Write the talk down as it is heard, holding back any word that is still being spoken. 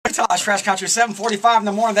Tosh, Fresh Country, 7:45 in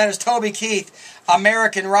the morning. That is Toby Keith,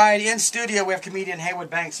 American Ride. In studio, we have comedian Heywood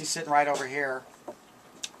Banks. He's sitting right over here.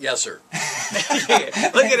 Yes, sir.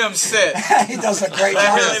 Look at him sit. He does a great job.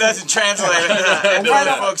 That really doesn't translate into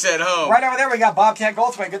the folks at home. Right over there, we got Bobcat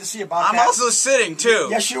Goldthwait. Good to see you, Bobcat. I'm also sitting, too.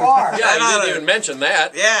 Yes, you are. Yeah, you didn't even mention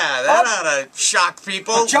that. Yeah, that ought to shock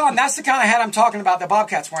people. But John, that's the kind of hat I'm talking about that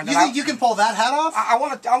Bobcat's wearing. You think you can pull that hat off? I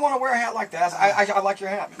want to wear a hat like that. I like your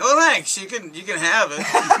hat. Well, thanks. You can have it.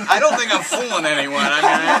 I don't think I'm fooling anyone. I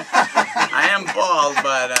mean, I am bald,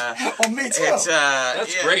 but well, me too.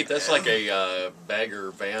 That's great. That's like a Bagger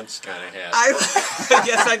Vance kind of hat.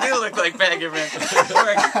 Yes, I do look like Bagger Vance. Or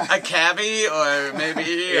a cabbie, or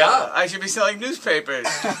maybe I should be selling newspapers.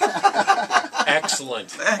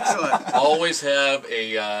 Excellent. Excellent. Always have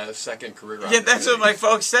a second career opportunity. Yeah, that's what my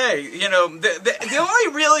folks say. You know, the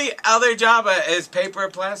only really other job is paper or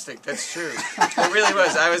plastic. That's true. It really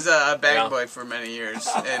was. I was a bag boy for many years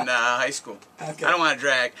in high school. Okay. I don't want to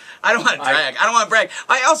drag. I don't want to brag.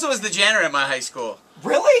 I also was the janitor at my high school.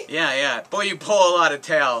 Really? Yeah. Boy, you pull a lot of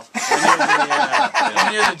tail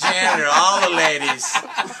when you're the janitor. All the ladies.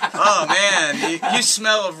 Oh, man. You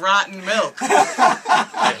smell of rotten milk.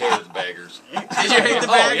 I hated the baggers. Did you hate the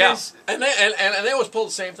baggers? Oh, yeah. And they always pull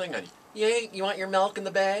the same thing on you. You want your milk in the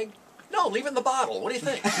bag? No, leave it in the bottle. What do you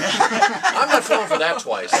think? I'm not falling for that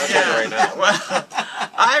twice. I'll tell you right now. Well,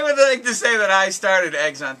 I would like to say that I started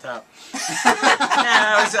Eggs on Top.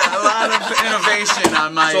 Yeah, it was a lot of innovation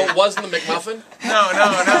on my... So it wasn't the McMuffin? No. It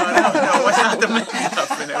was not the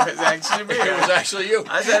McMuffin. It was actually me. It was actually you.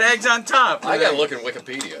 I said Eggs on Top. I got to look in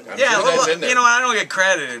Wikipedia. I'm sure that's in there. You know what? I don't get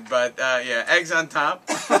credited, but yeah, Eggs on Top.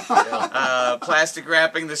 Plastic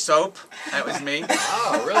wrapping the soap. That was me.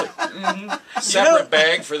 Oh, really? Mm-hmm. Separate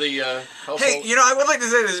bag for the household? Hey, you know, I would like to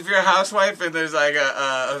say this. If you're a housewife and there's like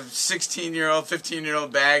a 16-year-old,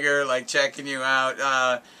 15-year-old bagger like checking you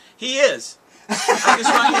out, he is. I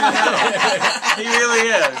just want you to know. He really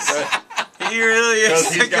is. He really is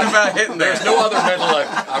thinking about hitting that. There's no other mental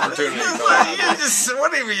opportunity.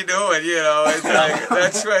 What are you doing? You know, it's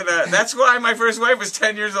like, that's why my first wife was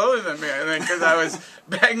 10 years older than me. I think because I was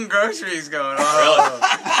bagging groceries, going, oh,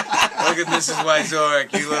 look at Mrs.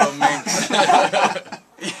 Wyzorek, you little minx.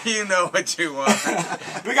 You know what you want.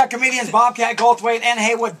 We got comedians Bobcat Goldthwait and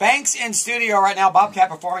Heywood Banks in studio right now. Bobcat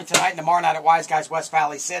performing tonight and tomorrow night at Wise Guys, West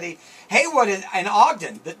Valley City. Heywood in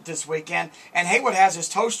Ogden this weekend, and Heywood has his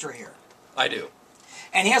toaster here. I do.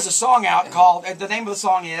 And he has a song out called, the name of the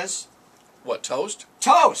song is? What, Toast?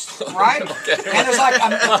 Toast, right? Okay. And there's like...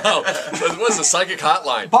 What's the psychic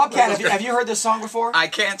hotline? Bobcat, have you heard this song before? I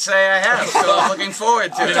can't say I have, so I'm looking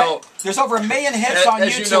forward to it. You know, there's over 1 million hits on YouTube.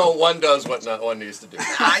 As you know, one does what not one needs to do.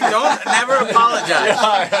 I don't never apologize.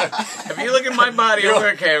 If you look at my body of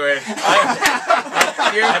work, Heywood,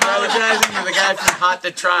 you're apologizing to the guy from Hot to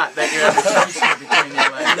Trot that you have a toaster between your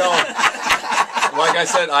legs. No. Like I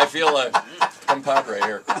said, I feel a compadre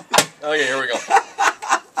here. Okay, here we go.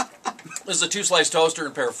 This is a 2-slice toaster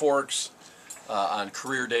and a pair of forks. On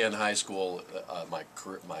career day in high school, my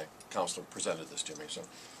counselor presented this to me. So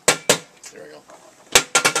there we go.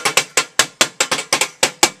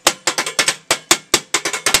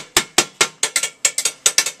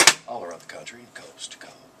 All around the country, coast to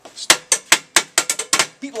coast.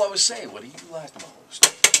 People always say, "What do you like most?"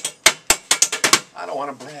 I don't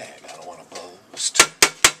want to brag. I don't want to boast.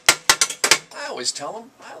 I always tell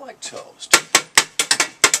them I like toast.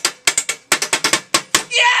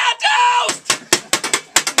 Yeah, toast!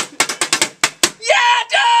 Yeah,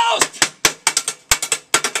 toast!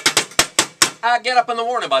 I get up in the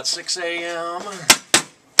morning about 6 a.m.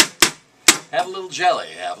 Have a little jelly,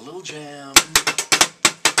 have a little jam.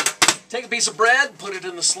 Take a piece of bread, put it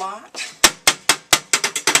in the slot.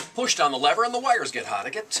 Push down the lever and the wires get hot. I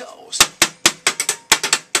get toast.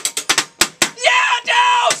 Yeah,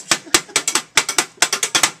 toast!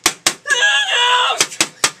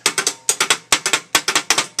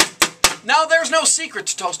 Now, there's no secret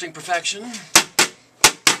to toasting perfection.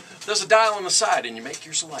 There's a dial on the side, and you make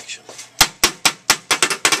your selection.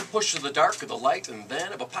 Push to the dark or the light, and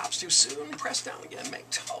then, if it pops too soon, press down again, make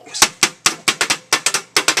toast.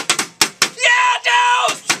 Yeah,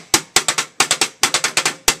 toast!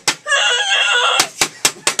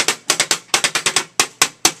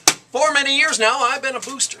 For many years now, I've been a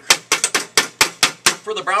booster.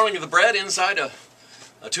 For the browning of the bread inside a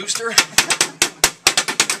toaster.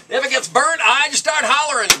 If it gets burnt, I just start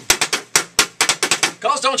hollering.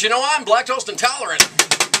 'Cause don't you know I'm lactose intolerant.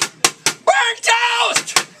 Burnt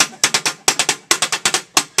toast!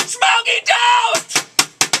 Smoky toast!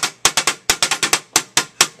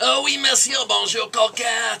 Oh oui, monsieur, bonjour,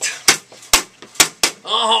 coquette.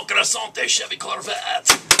 Oh, croissant et Chevy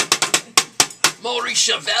Corvette. Maurice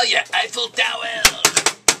Chevalier, Eiffel Tower.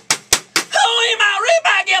 Oui, Marie,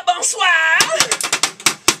 baguette, bonsoir.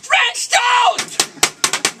 French toast.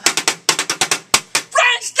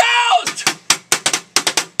 French toast.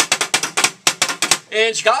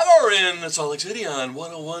 In Chicago or in Salt Lake City on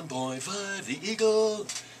 101.5 The Eagle.